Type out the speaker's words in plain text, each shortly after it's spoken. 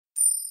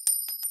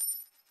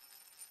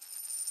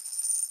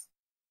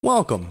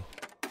Welcome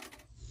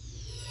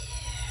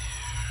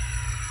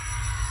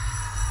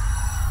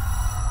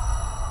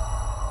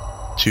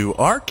to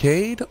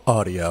Arcade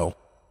Audio.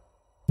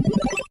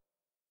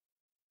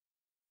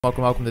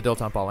 Welcome to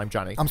Dilettante Ball. I'm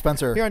Johnny. I'm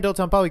Spencer. Here on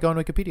Dilettante Ball, we go on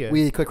Wikipedia.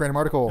 We click random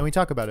article. And we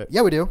talk about it.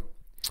 Yeah, we do.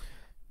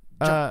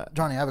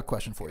 Johnny, I have a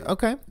question for you.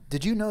 Okay.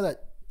 Did you know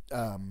that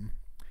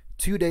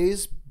 2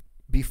 days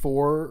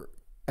before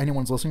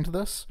anyone's listening to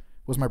this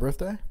was my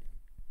birthday?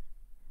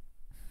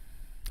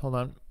 Hold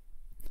on.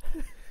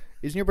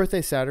 Isn't your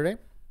birthday Saturday?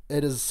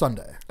 It is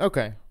Sunday.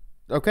 Okay.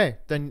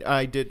 Then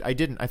I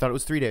didn't. I thought it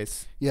was 3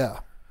 days. Yeah.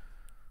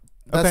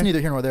 That's Okay.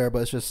 neither here nor there,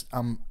 but it's just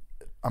I'm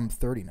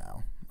 30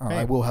 now. Hey.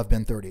 I will have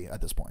been 30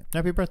 at this point.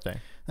 Happy birthday.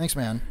 Thanks,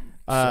 man.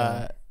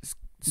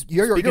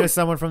 Speaking of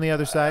someone from the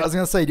other side, I was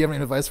gonna say, do you have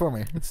any advice for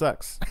me? it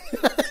sucks.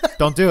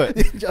 Don't do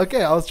it.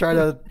 Okay, I'll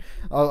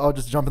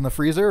just jump in the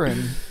freezer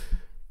and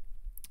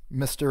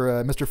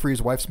Mr.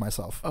 Freeze wipes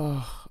myself.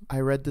 Oh, I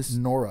read this.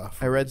 Nora.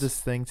 I read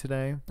this thing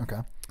today.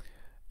 Okay.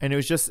 And it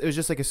was just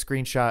like a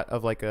screenshot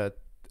of like a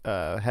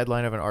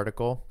headline of an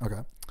article.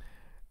 Okay.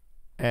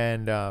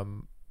 And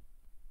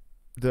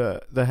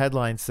the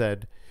headline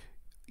said,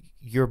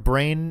 "Your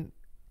brain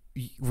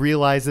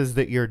realizes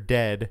that you're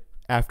dead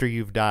after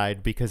you've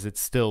died because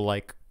it's still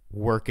like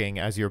working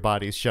as your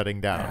body's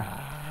shutting down."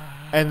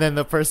 And then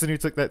the person who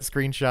took that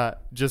screenshot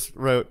just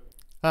wrote,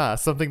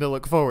 something to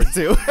look forward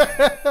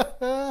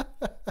to.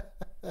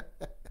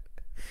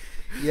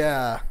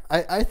 Yeah,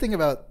 I think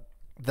about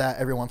that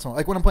every once in a while.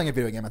 Like when I'm playing a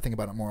video game, I think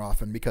about it more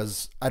often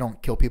because I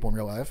don't kill people in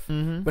real life.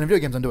 Mm-hmm. But in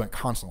video games, I'm doing it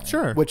constantly.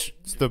 Sure. Which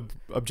it's the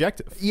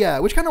objective. Yeah,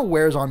 which kind of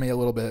wears on me a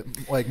little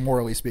bit, like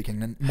morally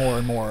speaking, and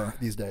more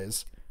these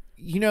days.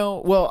 You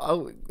know,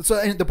 well...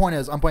 and the point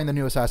is, I'm playing the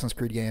new Assassin's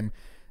Creed game,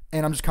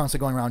 and I'm just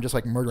constantly going around just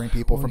like murdering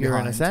people from you're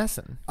behind. You're an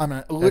assassin.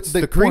 That's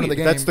the point creed of the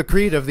game. That's the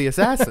creed of the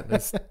assassin,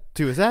 is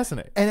to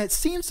assassinate. And it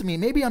seems to me,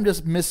 maybe I'm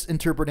just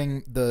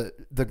misinterpreting the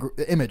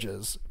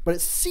images, but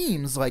it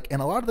seems like in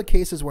a lot of the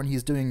cases when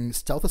he's doing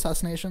stealth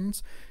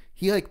assassinations,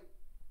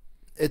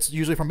 it's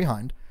usually from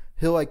behind.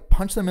 He'll like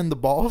punch them in the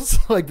balls,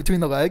 like between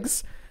the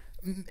legs,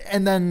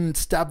 and then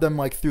stab them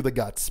like through the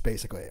guts,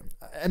 basically.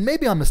 And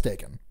maybe I'm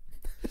mistaken.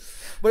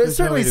 But it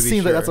certainly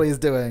seems like that's what he's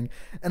doing.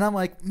 And I'm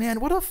like, man,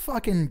 what a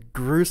fucking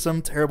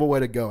gruesome, terrible way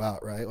to go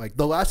out, right? Like,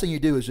 the last thing you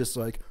do is just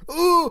like,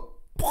 ooh.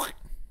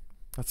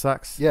 That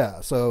sucks.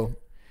 Yeah, so.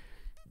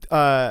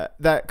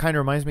 That kind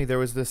of reminds me, there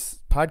was this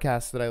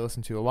podcast that I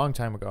listened to a long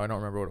time ago. I don't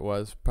remember what it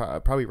was.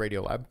 Probably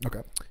Radiolab.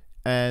 Okay.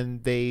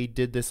 And they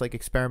did this like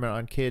experiment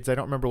on kids. I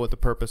don't remember what the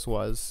purpose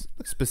was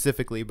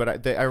specifically,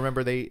 but I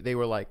remember they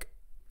were like,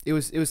 it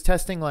was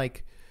testing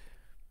like,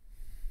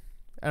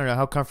 I don't know,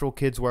 how comfortable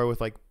kids were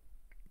with like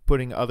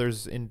putting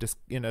others in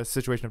a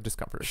situation of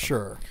discomfort.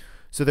 Sure.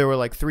 So there were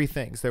like three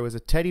things. There was a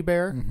teddy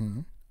bear,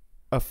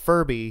 a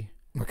Furby,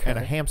 and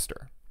a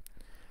hamster.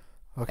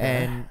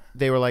 Okay. And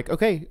they were like,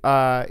 okay,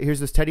 here's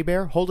this teddy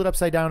bear. Hold it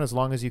upside down as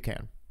long as you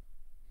can.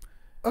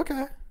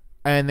 Okay.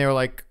 And they were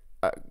like,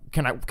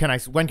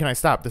 when can I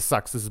stop? This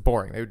sucks. This is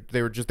boring.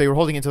 They were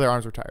holding it until their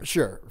arms were tired.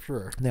 Sure.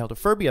 And they held a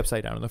Furby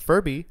upside down, and the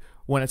Furby,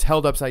 when it's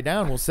held upside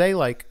down, will say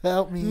like,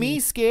 "Help me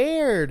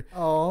scared."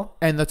 Oh.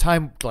 And the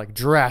time like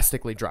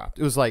drastically dropped.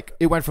 It was like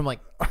it went from like,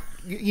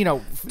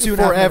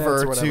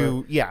 forever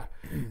to to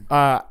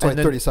like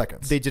 30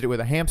 seconds. They did it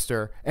with a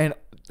hamster, and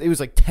it was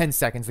like 10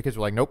 seconds. The kids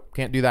were like, "Nope,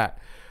 can't do that."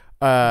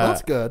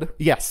 That's good.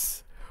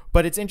 Yes,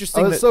 but it's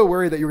interesting. I was so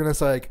worried that you were gonna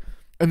say like.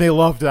 And they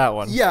loved that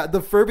one. Yeah, the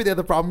Furby they had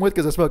the problem with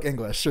because I spoke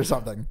English or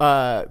something.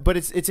 But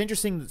it's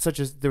interesting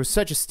that there was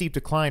such a steep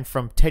decline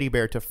from teddy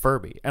bear to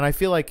Furby, and I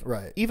feel like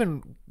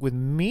even with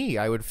me,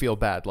 I would feel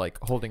bad like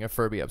holding a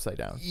Furby upside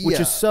down, which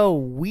is so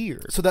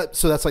weird. So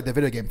that's like the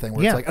video game thing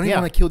where it's like I don't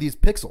even want to kill these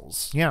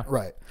pixels. Yeah,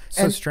 right.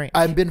 So strange.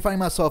 I've been finding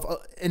myself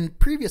in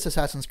previous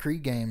Assassin's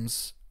Creed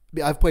games.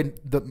 I've played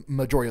the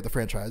majority of the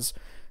franchise.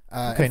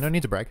 Okay, no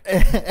need to brag.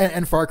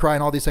 And Far Cry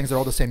and all these things are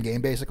all the same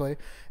game basically.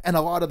 And a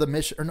lot of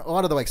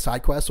the like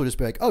side quests will just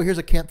be like, oh, here's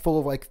a camp full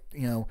of like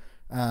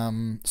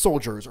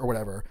soldiers or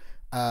whatever.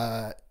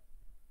 And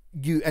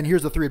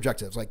here's the three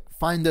objectives: like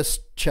find this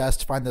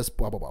chest, find this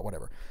blah blah blah,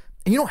 whatever.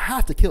 And you don't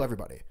have to kill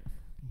everybody,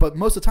 but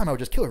most of the time I would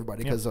just kill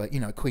everybody because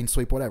clean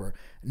sweep, whatever.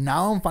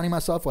 Now I'm finding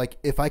myself like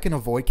if I can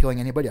avoid killing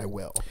anybody, I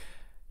will.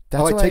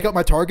 I'll like take out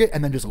my target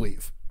and then just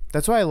leave.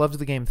 That's why I loved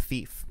the game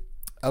Thief.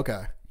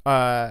 Okay.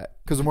 Because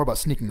it's more about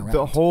sneaking around.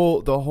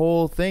 The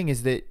whole thing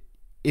is that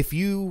if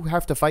you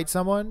have to fight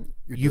someone,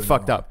 you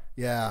fucked up.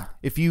 Yeah.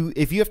 If you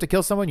have to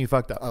kill someone, you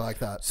fucked up. I like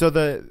that. So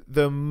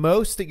the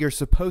most that you're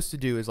supposed to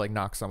do is like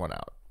knock someone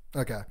out.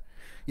 Okay.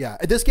 Yeah.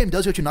 This game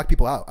does let you knock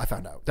people out. I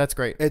found out. That's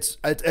great.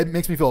 It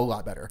makes me feel a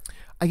lot better.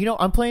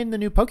 I'm playing the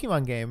new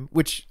Pokemon game,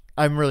 which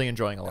I'm really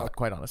enjoying a lot,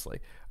 quite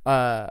honestly.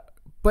 But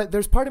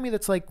there's part of me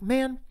that's like,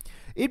 man,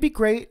 it'd be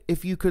great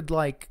if you could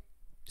like.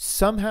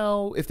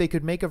 Somehow, if they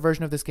could make a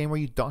version of this game where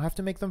you don't have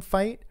to make them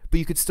fight, but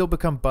you could still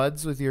become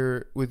buds with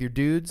your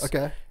dudes.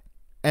 Okay.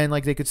 And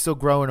like they could still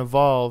grow and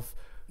evolve.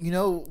 You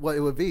know what it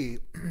would be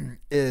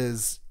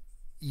is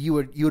you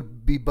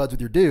would be buds with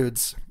your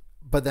dudes,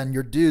 but then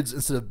your dudes,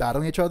 instead of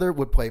battling each other,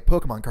 would play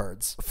Pokemon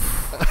cards.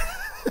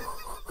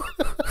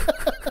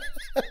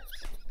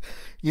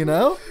 You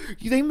know?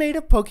 They made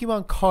a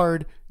Pokemon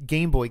card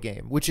Game Boy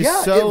game, which is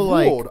Yeah, so it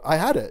like ruled. I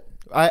had it.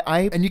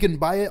 And you can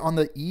buy it on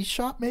the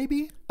eShop,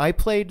 maybe? I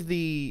played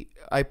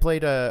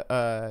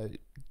a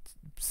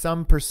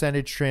some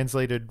percentage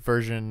translated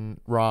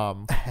version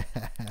ROM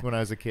when I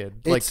was a kid.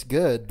 It's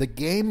good. The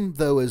game,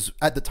 though, is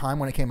at the time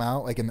when it came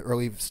out, like in the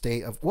early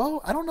state of,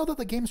 well, I don't know that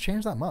the game's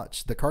changed that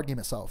much. The card game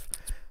itself.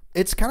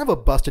 It's kind of a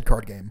busted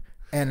card game.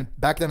 And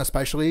back then,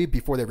 especially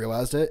before they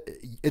realized it,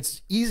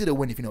 it's easy to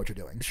win if you know what you're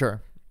doing.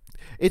 Sure.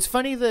 It's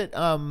funny that,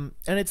 and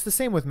it's the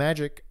same with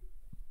Magic.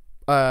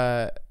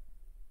 They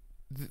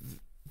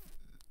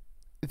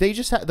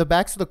just the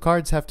backs of the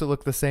cards have to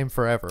look the same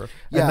forever.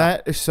 Yeah. And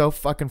that is so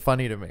fucking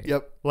funny to me.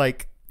 Yep.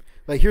 Like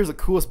here's the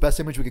coolest, best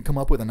image we can come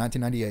up with in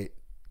 1998.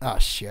 Ah,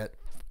 shit.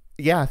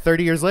 Yeah,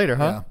 30 years later,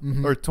 huh? Yeah.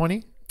 Mm-hmm. Or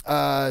 20? 20.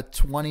 Yeah,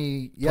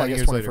 20 I guess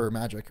years 20 later. for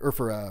Magic, or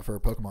for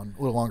Pokemon.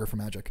 A little longer for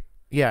Magic.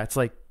 Yeah, it's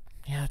like,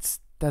 yeah,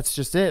 that's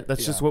just it.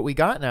 That's just what we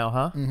got now,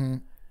 huh? Mm-hmm.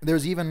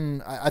 There's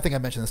even, I think I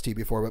mentioned this to you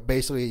before, but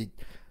basically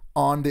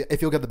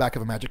if you look at the back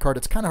of a Magic card,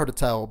 it's kind of hard to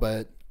tell,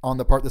 but on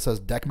the part that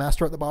says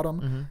Deckmaster at the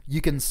bottom,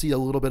 you can see a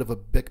little bit of a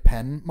Bic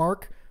pen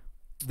mark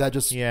that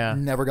just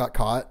never got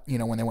caught,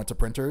 when they went to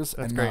printers.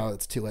 That's and great. Now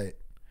it's too late.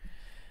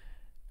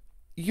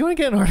 You want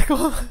to get an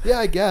article? Yeah,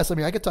 I guess. I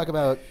mean, I could talk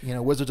about,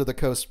 Wizards of the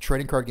Coast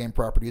trading card game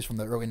properties from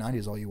the early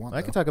 90s all you want.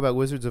 I could talk about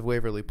Wizards of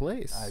Waverly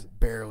Place. I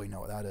barely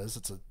know what that is.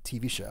 It's a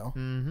TV show.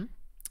 Mm-hmm.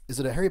 Is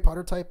it a Harry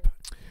Potter type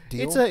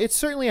deal? It's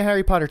certainly a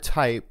Harry Potter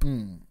type.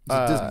 It's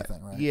a Disney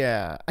thing, right?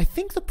 Yeah. I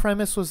think the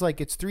premise was like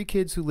it's 3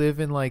 kids who live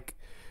in like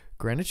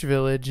Greenwich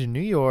Village in New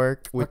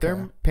York with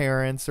their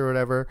parents or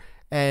whatever,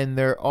 and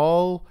they're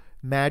all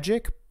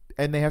magic,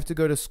 and they have to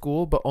go to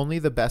school, but only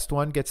the best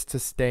one gets to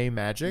stay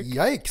magic.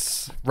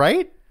 Yikes.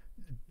 Right?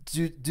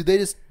 Do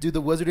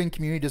the wizarding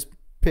community just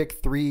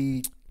pick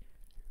 3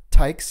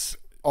 tykes?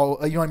 All,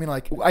 you know what I mean?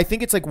 Like, I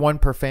think it's like 1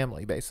 per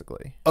family,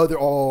 basically. Oh, they're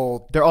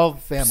all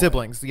family.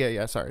 Siblings.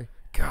 Yeah, sorry.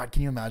 God,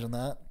 can you imagine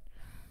that?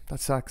 That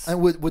sucks.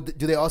 And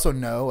do they also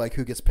know like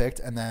who gets picked?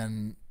 And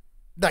then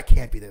that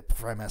can't be the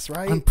premise,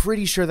 right? I'm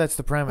pretty sure that's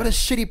the premise. What a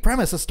shitty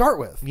premise to start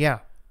with. Yeah.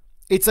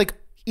 It's like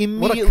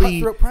What a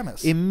cutthroat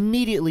premise.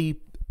 Immediately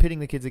pitting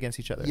the kids against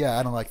each other. Yeah,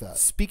 I don't like that.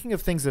 Speaking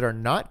of things that are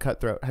not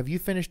cutthroat, have you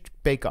finished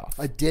Bake Off?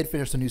 I did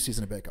finish the new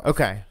season of Bake Off.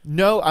 Okay.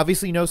 No,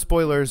 obviously no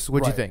spoilers.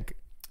 What'd you think?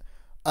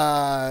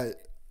 I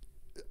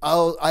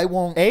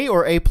won't. A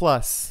or A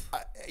plus?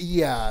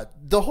 Yeah,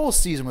 the whole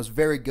season was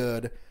very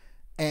good,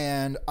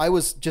 and I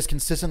was just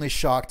consistently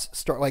shocked.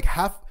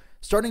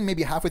 Starting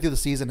maybe halfway through the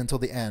season until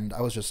the end,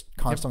 I was just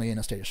constantly in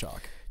a state of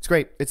shock. It's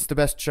great. It's the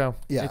best show.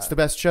 Yeah. It's the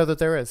best show that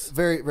there is.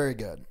 Very, very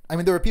good. I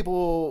mean, there were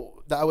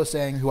people that I was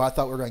saying who I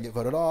thought were going to get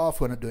voted off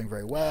who ended up doing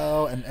very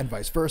well, and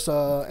vice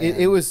versa.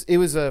 It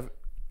was a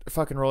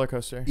fucking roller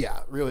coaster.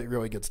 Yeah, really,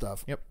 really good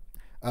stuff. Yep.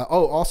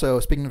 Also,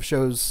 speaking of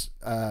shows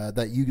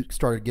that you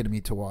started getting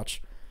me to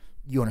watch,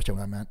 you understand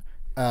what I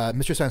meant.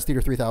 Mystery Science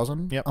Theater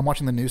 3000. Yep. I'm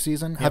watching the new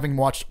season, having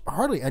watched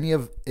hardly any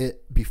of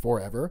it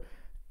before ever.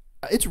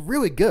 It's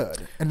really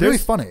good and really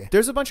funny.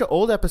 There's a bunch of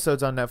old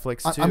episodes on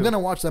Netflix too. I'm going to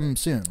watch them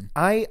soon.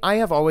 I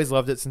have always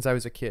loved it since I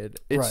was a kid.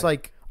 It's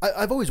like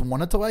I've always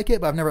wanted to like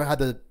it, but I've never had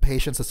the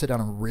patience to sit down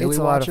and really watch it. It's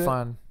a lot of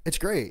fun. It's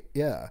great.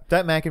 Yeah.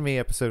 That Mac and Me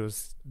episode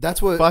was That's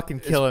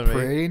fucking killing me.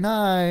 Pretty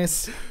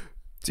nice.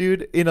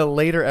 Dude, in a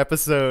later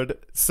episode,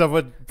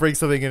 someone brings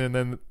something in and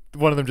then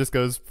one of them just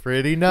goes,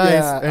 pretty nice.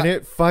 Yeah, and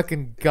it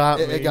fucking got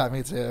me. It got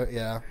me too.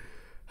 Yeah.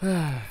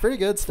 Pretty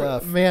good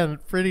stuff. Man,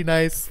 pretty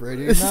nice.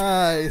 Pretty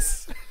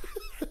nice.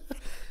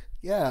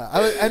 Yeah.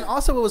 And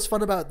also what was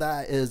fun about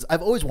that is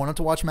I've always wanted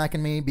to watch Mac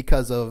and Me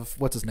because of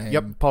what's his name?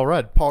 Yep, Paul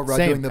Rudd. Same.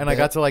 Doing the and bit. I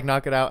got to like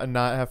knock it out and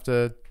not have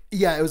to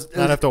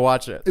have to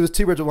watch it. It was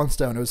 2 birds with 1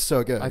 stone. It was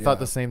so good. I thought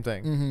the same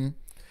thing. Mm-hmm.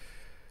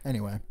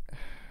 Anyway.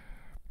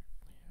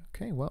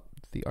 Okay, well,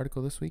 the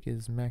article this week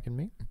is Mac and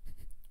Me.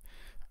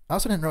 I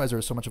also didn't realize there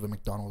was so much of a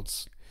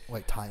McDonald's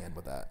like tie-in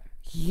with that.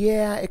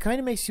 Yeah, it kind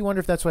of makes you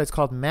wonder if that's why it's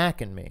called Mac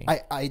and Me.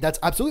 I that's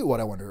absolutely what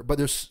I wonder, but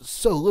there's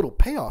so little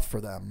payoff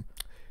for them.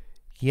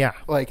 Yeah.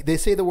 Like they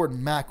say the word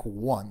Mac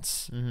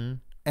once, and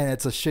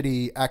it's a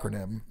shitty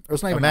acronym. Or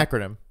it's not even an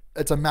acronym.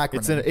 It's a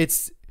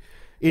macronym.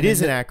 It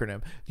is an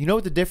acronym. You know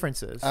what the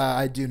difference is?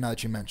 I do now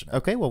that you mention it.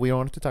 Okay, well, we don't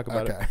want to talk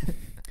about it. Okay.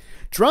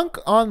 Drunk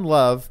on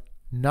Love,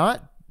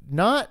 not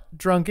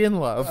Drunk in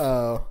Love.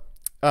 Oh.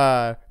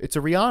 It's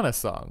a Rihanna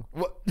song.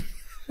 What?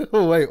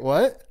 Wait,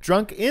 what?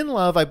 Drunk in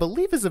Love, I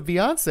believe, is a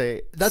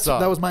Beyonce song.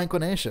 That was my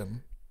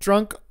inclination.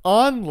 Drunk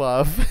on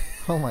Love.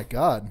 Oh my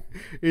god.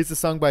 Is a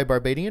song by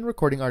Barbadian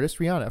recording artist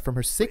Rihanna from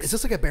her sixth. Is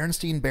this like a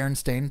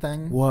Berenstain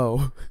thing?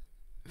 Whoa.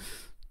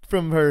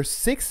 From her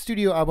 6th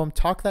studio album,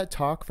 Talk That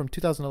Talk, from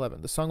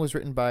 2011. The song was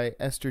written by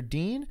Esther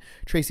Dean,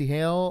 Tracy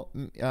Hale,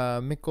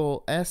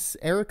 Mikkel S.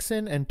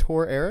 Erickson, and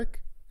Tor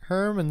Eric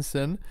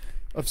Hermanson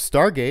of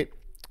Stargate.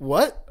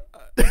 What?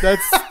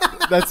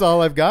 That's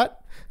all I've got.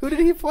 Who did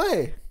he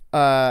play?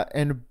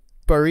 And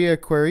Baria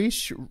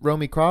Quarish,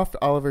 Romy Croft,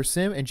 Oliver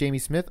Sim, and Jamie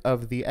Smith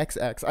of the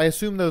XX. I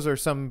assume those are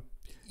some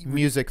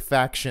music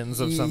factions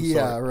of some sort.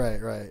 Yeah,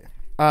 right.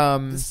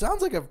 It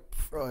sounds like a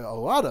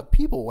lot of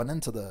people went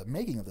into the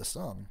making of this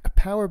song. A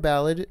power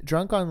ballad,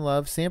 Drunk on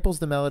Love, samples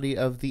the melody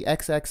of the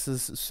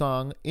XX's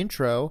song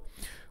Intro,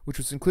 which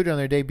was included on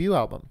their debut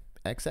album,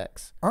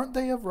 XX. Aren't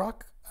they a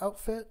rock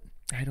outfit?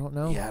 I don't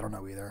know. Yeah, I don't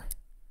know either.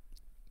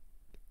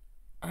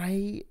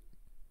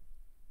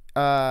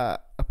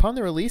 Upon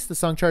the release, the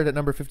song charted at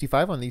number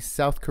 55 on the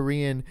South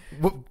Korean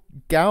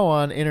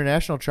Gaon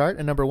International Chart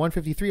and number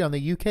 153 on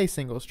the UK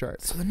Singles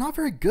Chart. So they're not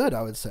very good,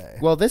 I would say.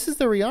 Well, this is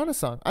the Rihanna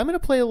song. I'm going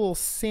to play a little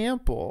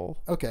sample.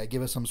 Okay,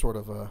 give us some sort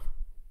of a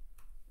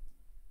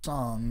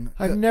song.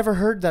 I've never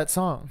heard that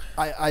song.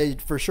 I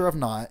for sure have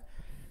not.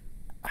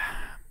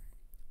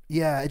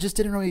 Yeah, it just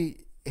didn't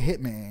really hit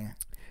me.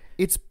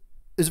 It's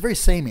very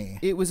samey.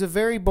 It was a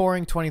very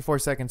boring 24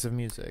 seconds of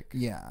music.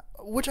 Yeah,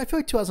 which I feel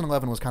like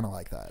 2011 was kind of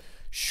like that.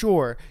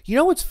 Sure. You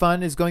know what's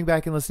fun is going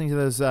back and listening to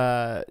those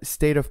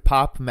State of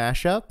Pop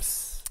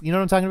mashups. You know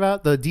what I'm talking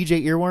about? The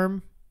DJ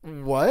Earworm.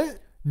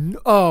 What?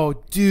 Oh,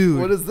 dude.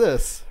 What is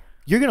this?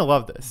 You're going to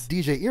love this.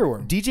 DJ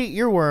Earworm. DJ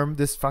Earworm,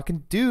 this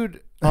fucking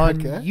dude on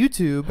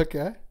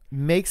YouTube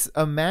makes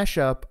a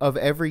mashup of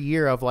every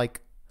year of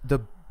like the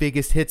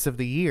biggest hits of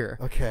the year.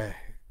 Okay.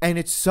 And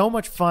it's so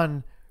much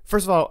fun.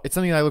 First of all, it's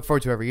something I look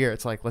forward to every year.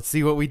 It's like, let's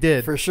see what we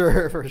did. For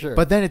sure.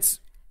 But then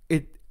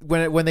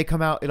when they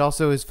come out, it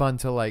also is fun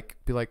to like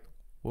be like,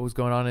 what was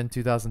going on in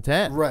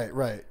 2010?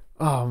 Right.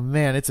 Oh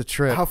man, it's a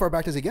trip. How far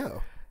back does he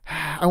go?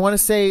 I want to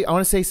say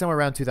somewhere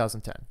around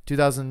 2010,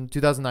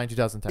 2009,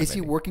 2010. Is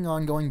he working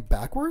on going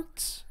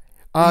backwards?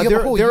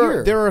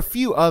 There are a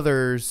few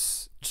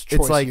others. Just choice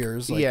it's like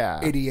years, like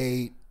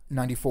 88,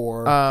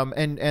 94.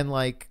 And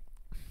like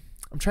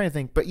I'm trying to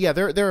think, but yeah,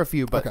 there are a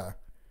few. But okay.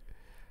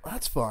 Well,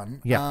 that's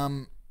fun. Yeah.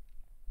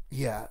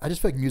 Yeah, I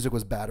just feel like music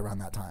was bad around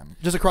that time,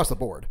 just across the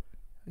board.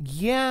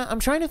 Yeah, I'm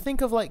trying to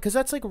think of like, because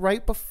that's like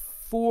right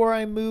before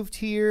I moved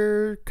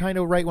here, kind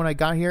of right when I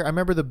got here. I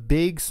remember the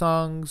big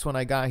songs when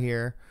I got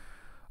here.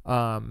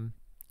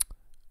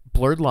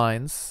 Blurred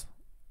Lines.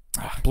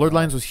 Blurred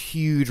Lines was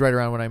huge right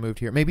around when I moved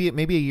here. Maybe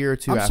a year or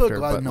two after. I'm so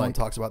glad no one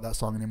talks about that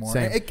song anymore.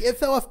 It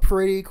fell off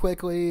pretty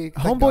quickly.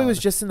 Homeboy was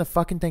just in the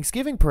fucking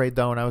Thanksgiving parade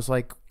though, and I was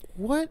like,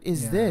 what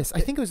is this?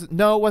 I think it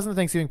wasn't the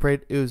Thanksgiving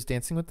parade. It was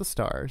Dancing with the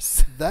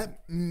Stars.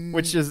 That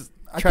which is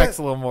tracks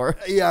a little more.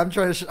 Yeah, I'm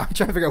trying to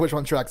figure out which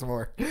one tracks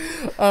more.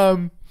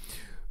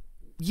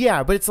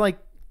 Yeah, but it's like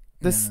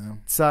this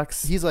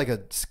sucks. He's like a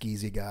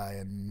skeezy guy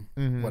and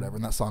whatever,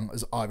 and that song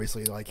is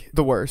obviously like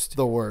the worst.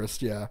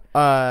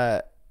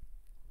 Yeah.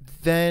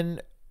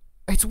 Then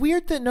it's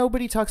weird that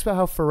nobody talks about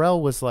how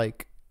Pharrell was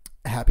like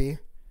Happy.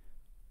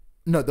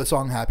 No, the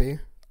song Happy.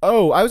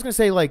 Oh, I was gonna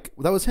say like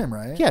that was him,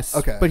 right? Yes.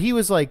 Okay. But he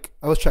was like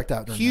I was checked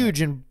out.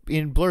 Huge in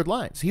Blurred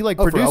Lines. He like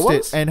produced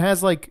it and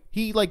has like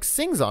he like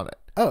sings on it.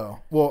 Oh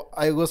well,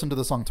 I listened to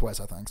the song twice,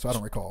 I think, so I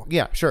don't recall.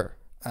 Yeah, sure.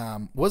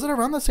 Was it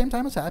around the same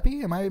time as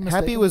Happy? Am I mistaken?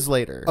 Happy was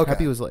later. Okay.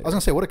 Happy was later. I was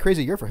gonna say, what a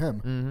crazy year for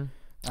him.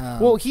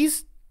 Mm-hmm. Well,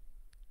 he's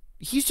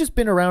just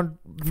been around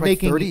for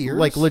making like 30 years?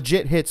 Like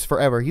legit hits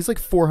forever. He's like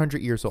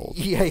 400 years old.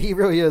 Yeah, he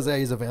really is.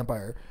 He's a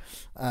vampire.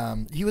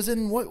 He was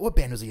in what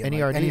band was he in?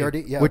 N.E.R.D. Like,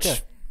 N.E.R.D. Yeah.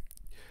 Which,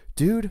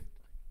 dude,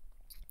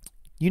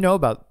 you know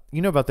about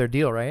their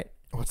deal, right?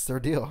 What's their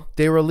deal?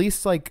 They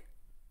released like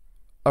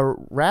a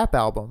rap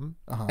album,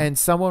 and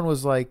someone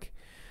was like,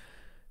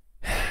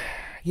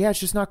 yeah,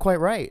 it's just not quite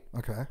right.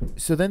 Okay.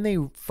 So then they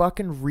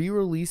fucking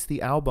re-released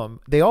the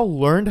album. They all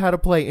learned how to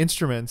play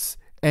instruments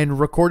and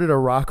recorded a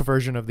rock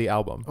version of the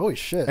album. Holy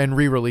shit. And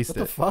re-released it.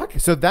 What the fuck?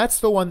 So that's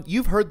the one.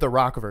 You've heard the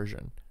rock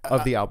version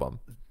of the album.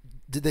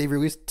 Did they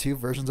release two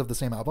versions of the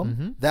same album?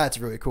 Mm-hmm. That's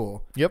really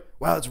cool. Yep.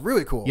 Wow, that's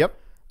really cool. Yep.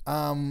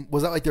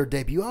 Was that like their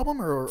debut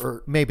album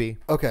or maybe?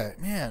 Okay,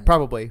 man.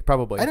 Probably.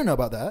 I didn't know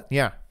about that.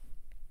 Yeah.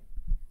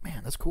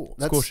 Man, that's cool.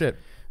 That's cool shit.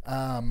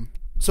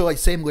 So like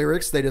same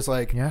lyrics, they just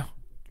like yeah.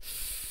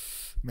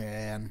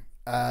 Man,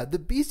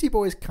 the Beastie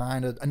Boys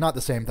kind of not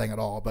the same thing at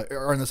all, but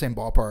are in the same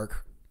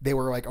ballpark. They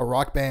were like a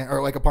rock band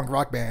or like a punk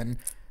rock band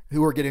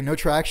who were getting no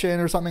traction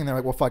or something. They're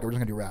like, well, fuck it, we're just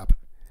gonna do rap.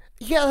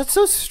 Yeah, that's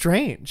so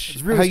strange.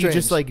 It's really how strange.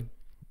 You just like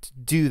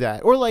do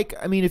that, or like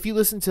I mean, if you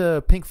listen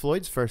to Pink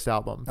Floyd's first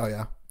album, oh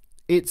yeah,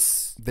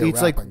 it's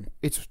rapping. Like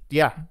it's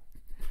yeah.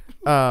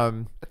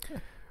 Isn't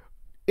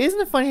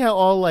it funny how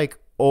all like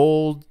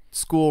old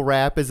school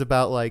rap is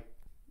about like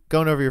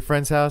going over your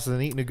friend's house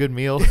and eating a good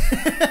meal?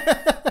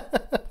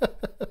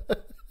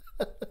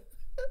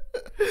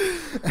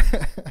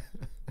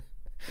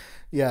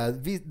 Yeah,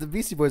 the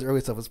Beastie Boys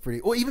early stuff was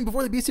pretty. Well, even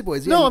before the Beastie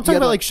Boys. No, I'm talking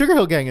about like Sugar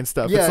Hill Gang and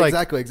stuff. Yeah, it's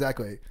like,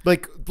 exactly.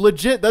 Like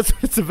legit, that's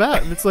what it's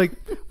about. And it's like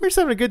we're just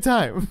having a good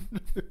time.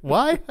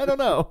 Why? I don't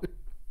know.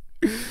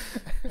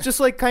 Just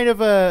like kind of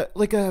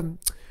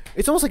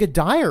it's almost like a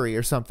diary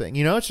or something.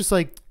 You know, it's just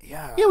like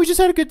yeah, we just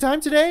had a good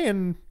time today,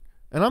 and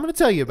I'm going to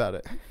tell you about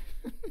it,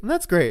 and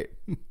that's great.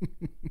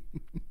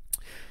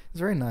 It's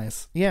very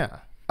nice. Yeah.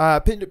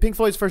 Pink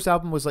Floyd's first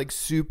album was like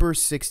super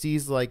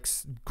 60s, like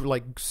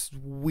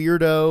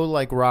weirdo,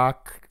 like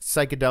rock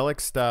psychedelic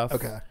stuff.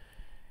 Okay.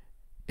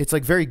 It's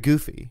like very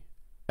goofy.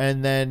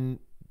 And then,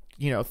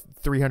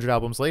 300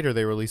 albums later,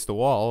 they released The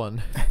Wall,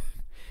 and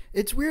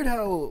It's weird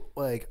how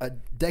like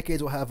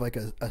decades will have like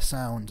a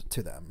sound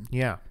to them.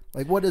 yeah.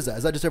 Like, what is that?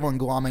 Is that just everyone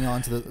glomming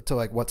on to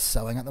like what's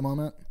selling at the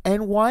moment?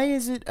 And why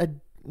is it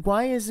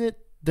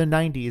the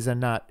 90s and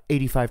not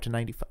 85 to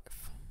 95?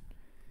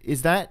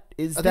 Is that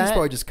I think it's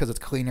probably just because it's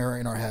cleaner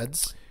in our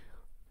heads.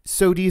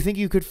 So do you think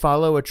you could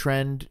follow a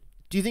trend?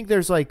 Do you think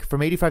there's like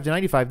from 85 to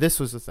 95 this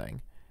was the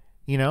thing?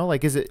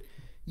 Like is it?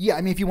 Yeah,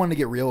 I mean, if you wanted to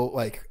get real,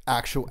 like,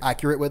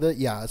 accurate with it,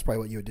 yeah, that's probably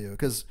what you would do.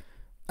 Because,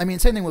 I mean,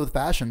 same thing with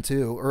fashion,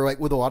 too, or, like,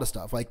 with a lot of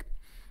stuff. Like,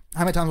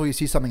 how many times will you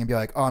see something and be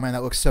like, oh, man,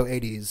 that looks so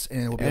 80s,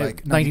 and it will be,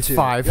 like,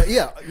 95.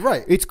 Yeah,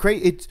 right. It's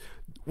crazy.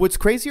 What's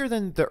crazier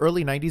than the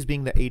early 90s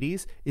being the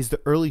 80s is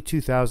the early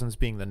 2000s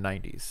being the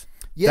 90s.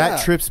 Yeah.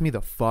 That trips me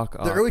the fuck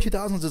up. The early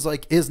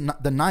 2000s is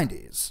not the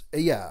 90s.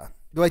 Yeah.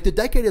 Like, the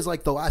decade is,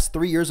 like, the last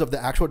 3 years of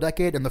the actual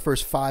decade and the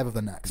first 5 of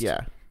the next.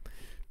 Yeah.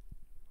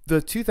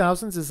 The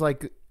 2000s is,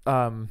 like...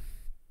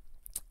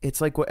 it's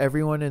like what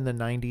everyone in the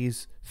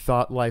 90s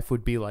thought life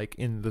would be like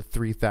in the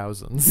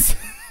 3000s.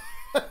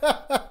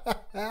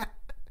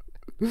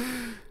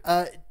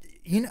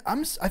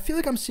 I feel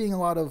like I'm seeing a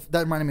lot of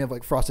that. Reminded me of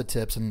like Frosted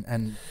Tips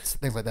and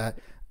things like that.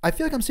 I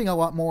feel like I'm seeing a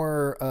lot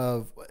more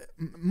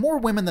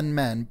women than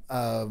men,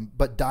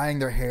 but dyeing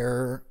their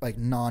hair like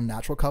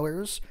non-natural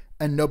colors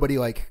and nobody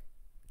like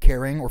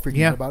caring or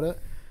freaking out about it.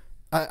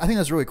 I think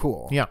that's really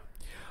cool. Yeah.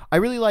 I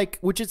really like,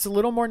 which it's a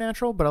little more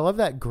natural, but I love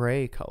that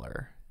gray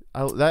color.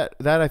 That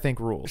I think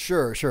rules.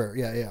 Sure.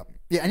 Yeah.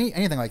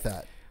 Anything like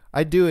that.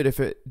 I'd do it if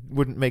it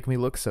wouldn't make me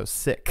look so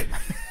sick.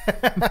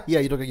 Yeah,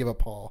 you don't give up,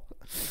 Paul.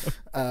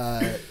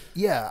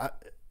 Yeah,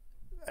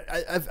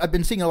 I've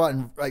been seeing a lot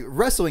in like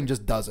wrestling.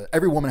 Just does it.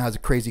 Every woman has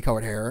crazy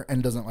colored hair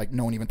and doesn't like.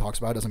 No one even talks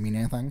about it. Doesn't mean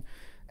anything.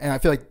 And I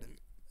feel like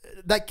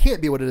that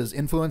can't be what it is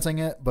influencing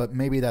it. But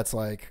maybe that's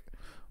like.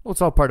 Well,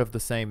 it's all part of the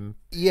same.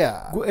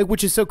 Yeah.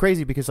 Which is so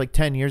crazy because like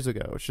 10 years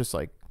ago, it's just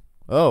like,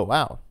 oh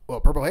wow. Well,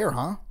 purple hair,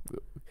 huh?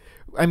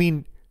 I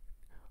mean,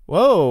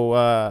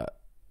 whoa,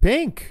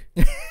 Pink.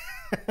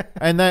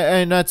 and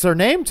that's her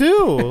name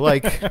too.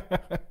 Like,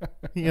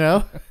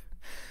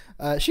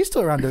 she's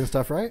still around doing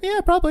stuff, right? Yeah,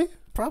 probably.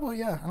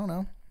 Yeah. I don't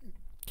know.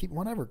 Keep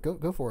whatever.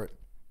 Go for it.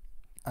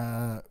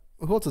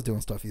 Who else is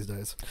doing stuff these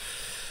days?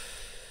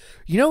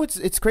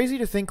 It's crazy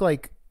to think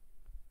like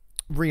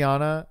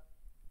Rihanna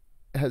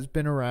has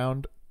been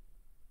around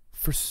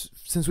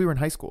since we were in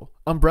high school.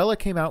 Umbrella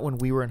came out when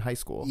we were in high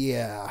school.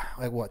 Yeah,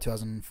 like what,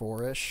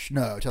 2004-ish?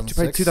 No, 2006.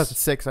 Probably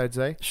 2006, I'd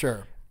say.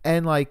 Sure.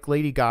 And like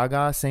Lady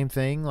Gaga, same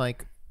thing.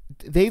 Like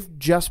they've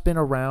just been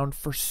around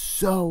for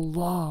so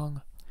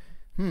long.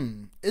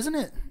 Isn't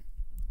it?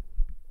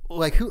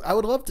 Like who? I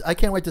would love to. I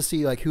can't wait to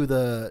see like who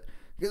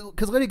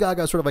because Lady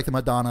Gaga is sort of like the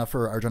Madonna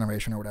for our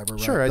generation or whatever.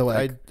 Right? Sure,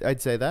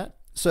 I'd say that.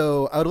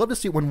 So I would love to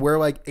see when we're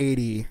like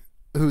 80.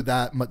 Who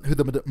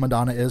the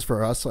Madonna is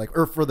for us, like,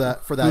 or for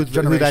that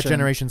generation. Who that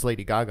generation's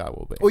Lady Gaga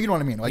will be. Well, you know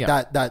what I mean, like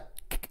that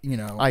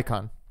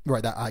icon,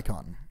 right? That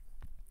icon.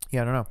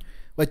 Yeah, I don't know.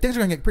 Like things are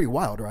gonna get pretty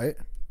wild, right?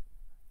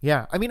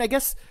 Yeah, I mean, I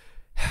guess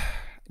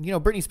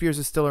Britney Spears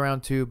is still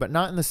around too, but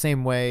not in the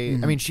same way.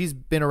 I mean, she's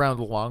been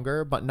around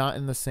longer, but not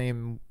in the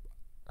same.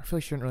 I feel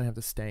like she didn't really have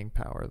the staying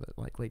power that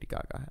like Lady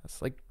Gaga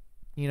has. Like,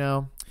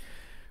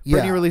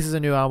 Britney releases a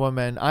new album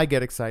and I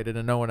get excited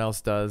and no one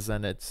else does,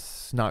 and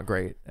it's not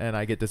great, and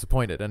I get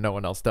disappointed and no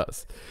one else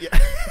does. Yeah.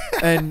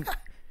 And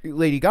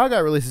Lady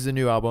Gaga releases a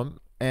new album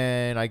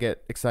and I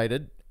get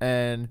excited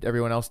and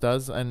everyone else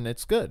does, and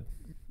it's good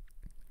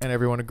and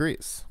everyone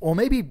agrees. Well,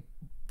 maybe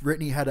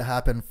Britney had to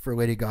happen for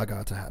Lady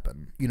Gaga to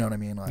happen. You know what I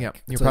mean? Like, yeah,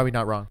 you're probably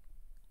not wrong.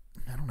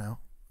 I don't know.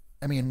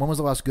 I mean, when was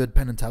the last good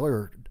Penn and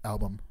Teller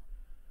album?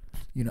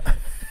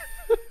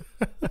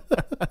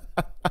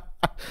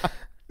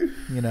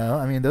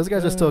 I mean, those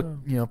guys are still,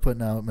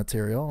 putting out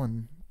material,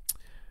 and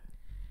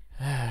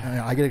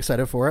I get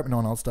excited for it, but no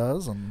one else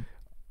does. And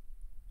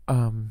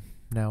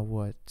now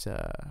what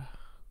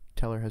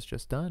Teller has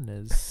just done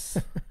is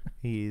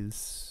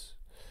he's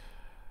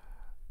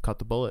caught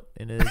the bullet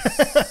in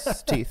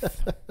his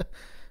teeth.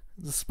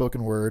 The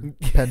spoken word,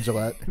 Penn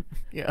Jillette.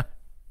 Yeah.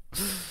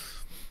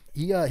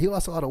 He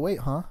lost a lot of weight,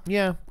 huh?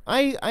 Yeah.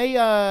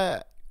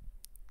 I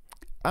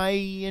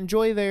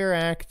enjoy their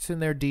act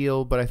and their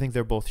deal, but I think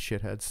they're both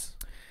shitheads.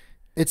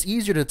 It's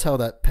easier to tell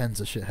that Penn's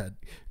a shithead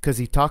because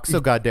he talks so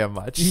goddamn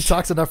much. He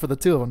talks enough for the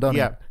two of them, doesn't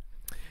he?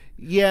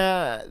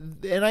 Yeah.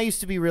 And I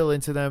used to be real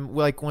into them,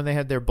 like when they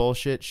had their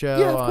bullshit show.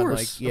 Yeah, of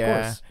course. Of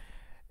course.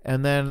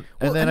 And then,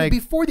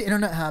 before the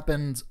internet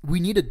happened, we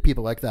needed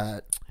people like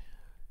that.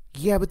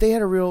 Yeah, but they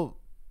had a real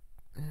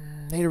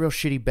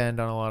shitty bend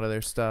on a lot of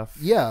their stuff.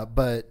 Yeah,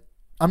 but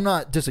I'm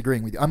not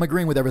disagreeing with you. I'm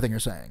agreeing with everything you're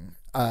saying.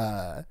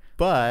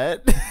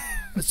 But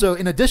so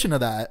in addition to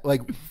that,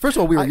 like, first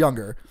of all, we were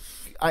younger.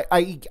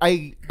 I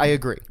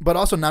agree. But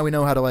also now we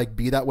know how to like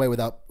be that way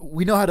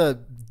we know how to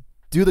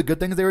do the good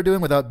things they were doing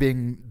without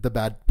being the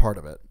bad part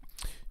of it.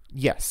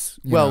 Yes.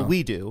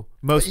 We do.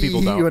 Most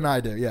people don't. You and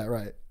I do. Yeah,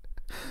 right.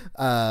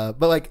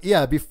 But like,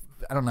 yeah,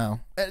 I don't know.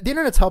 The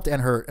internet's helped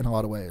and hurt in a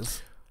lot of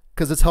ways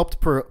because it's helped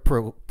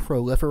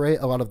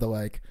proliferate a lot of the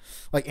like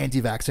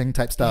anti-vaxxing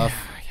type stuff.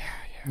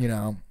 Yeah. You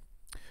know.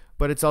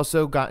 But it's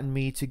also gotten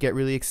me to get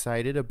really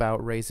excited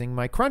about raising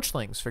my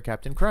Crunchlings for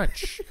Captain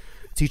Crunch,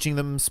 teaching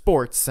them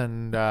sports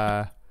and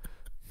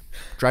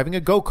driving a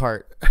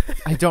go-kart.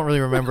 I don't really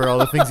remember all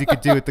the things you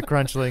could do with the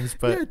Crunchlings,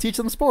 but yeah, teach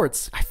them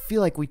sports. I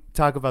feel like we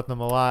talk about them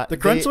a lot. The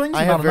Crunchlings? I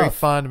have Not very enough.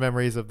 fond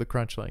memories of the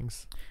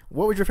Crunchlings.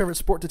 What was your favorite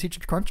sport to teach a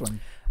Crunchling?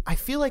 I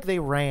feel like they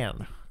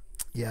ran.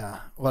 Yeah,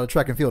 a lot of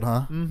track and field,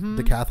 huh? Mm-hmm.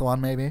 Decathlon,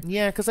 maybe.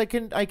 Yeah, because I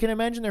can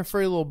imagine their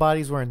furry little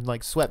bodies wearing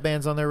like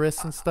sweatbands on their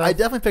wrists and stuff. I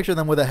definitely picture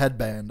them with a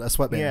headband, a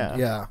sweatband.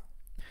 Yeah.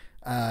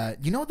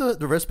 You know what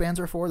the wristbands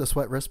are for? The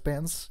sweat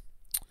wristbands?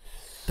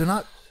 They're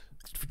not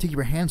to keep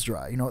your hands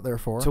dry. You know what they're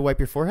for? To wipe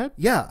your forehead?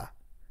 Yeah.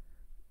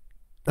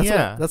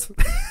 Yeah. That's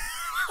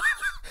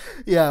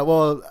yeah,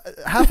 well,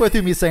 halfway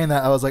through me saying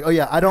that, I was like, oh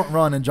yeah, I don't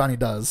run and Johnny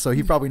does, so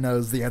he probably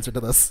knows the answer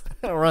to this.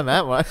 I don't run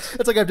that much.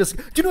 It's like do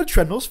you know what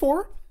treadmill's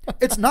for?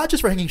 It's not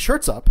just for hanging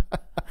shirts up.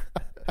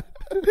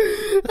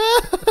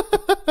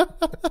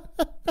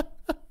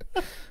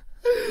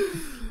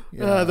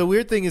 Yeah. The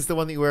weird thing is the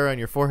one that you wear on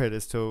your forehead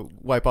is to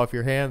wipe off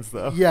your hands,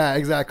 though. Yeah,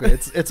 exactly.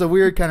 It's a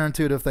weird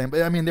counterintuitive thing,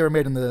 but I mean, they were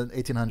made in the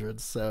 1800s,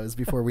 so it's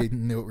before we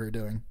knew what we were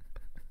doing.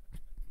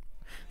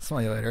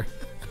 Smell you later.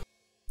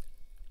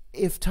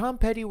 If Tom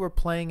Petty were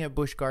playing at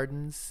Busch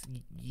Gardens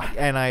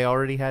and I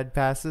already had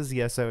passes,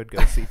 yes, I would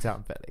go see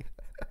Tom Petty.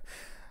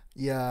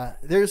 Yeah,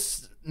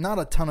 there's not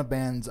a ton of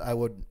bands I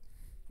would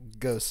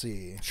go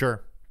see.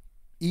 Sure.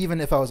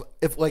 Even if I was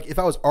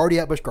already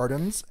at Busch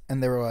Gardens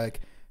and they were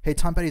like, "Hey,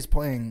 Tom Petty's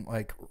playing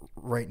like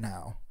right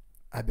now,"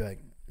 I'd be like,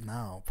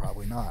 "No,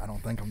 probably not. I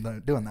don't think I'm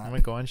doing that." I'm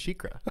gonna go on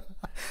Shikra.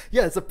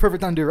 Yeah, it's a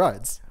perfect time to do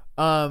rides.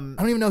 I Um,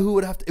 don't even know who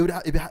would have to.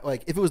 It'd have,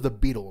 like if it was the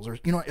Beatles or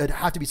it'd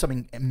have to be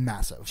something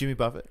massive. Jimmy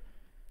Buffett.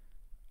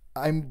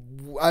 I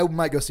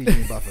might go see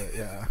Jimmy Buffett.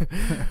 Yeah,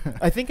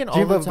 I think in all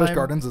Jimmy the Buffett Busch time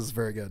Gardens is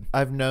very good.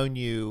 I've known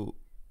you,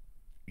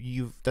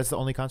 that's the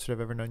only concert I've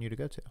ever known you to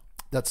go to.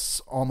 That's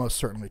almost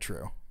certainly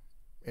true.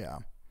 Yeah,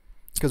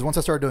 because once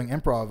I started doing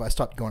improv, I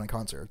stopped going to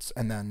concerts,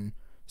 and then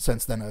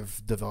since then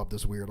I've developed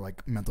this weird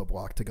like mental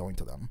block to going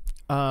to them.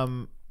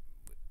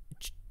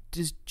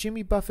 Does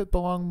Jimmy Buffett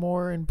belong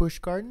more in Busch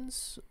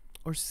Gardens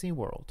or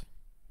SeaWorld?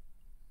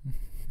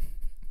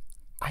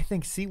 I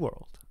think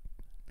SeaWorld.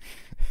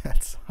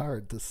 That's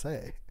hard to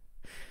say,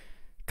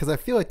 because I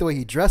feel like the way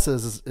he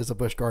dresses is a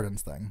Busch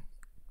Gardens thing,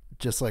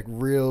 just like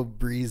real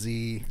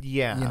breezy.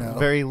 Yeah, you know?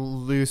 very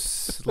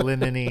loose,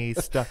 linen-y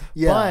stuff.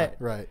 Yeah, but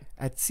right.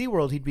 at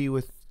SeaWorld, he'd be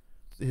with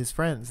his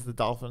friends, the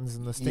dolphins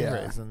and the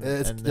stingrays and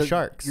the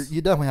sharks.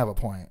 You definitely have a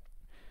point.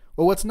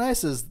 Well, what's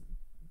nice is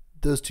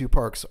those two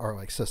parks are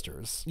like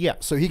sisters. Yeah.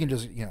 So he can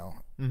just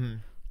Mm-hmm.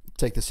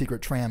 take the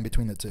secret tram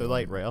between the two. The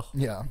light rail.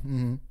 Yeah.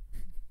 Mm-hmm.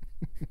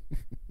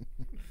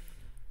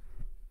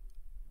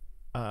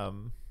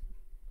 Um,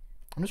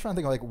 I'm just trying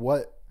to think of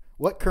like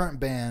what current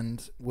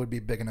band would be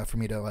big enough for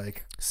me to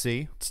like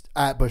see?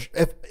 at Busch,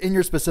 if in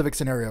your specific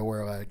scenario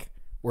where like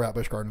we're at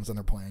Busch Gardens and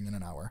they're playing in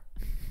an hour,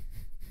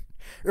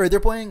 or they're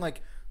playing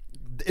like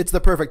it's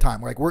the perfect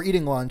time. Like we're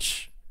eating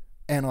lunch,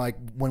 and like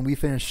when we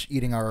finish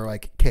eating our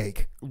like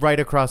cake, Right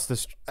across the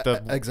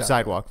exactly,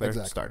 sidewalk, they're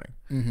exactly. starting.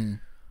 Mm-hmm.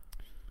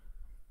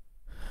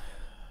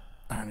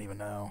 I don't even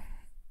know.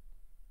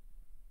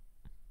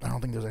 I don't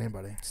think there's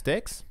anybody.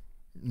 Styx?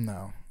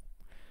 No.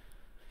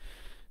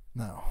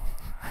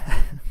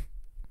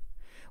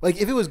 Like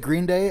if it was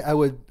Green Day, I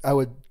would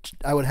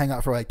hang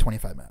out for like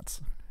 25 minutes,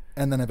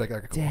 and then I'd be like,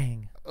 okay, cool.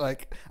 Dang.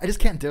 Like I just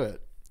can't do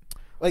it.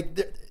 Like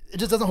it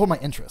just doesn't hold my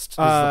interest. Is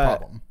the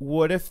problem.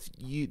 What if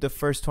the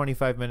first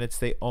 25 minutes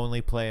they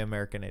only play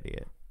American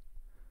Idiot?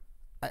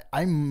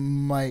 I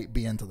might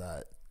be into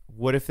that.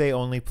 What if they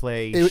only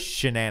play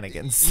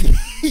Shenanigans?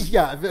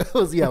 Yeah, if it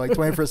was like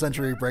 21st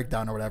Century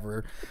Breakdown or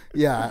whatever.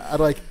 Yeah, I'd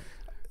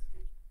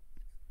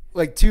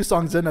like 2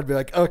 songs in, I'd be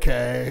like,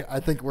 okay, I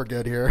think we're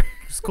good here.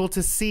 It's cool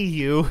to see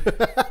you.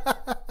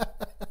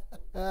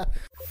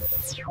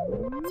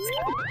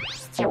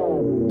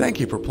 Thank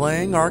you for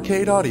playing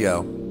Arcade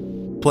Audio.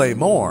 Play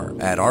more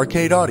at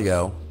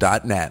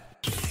arcadeaudio.net.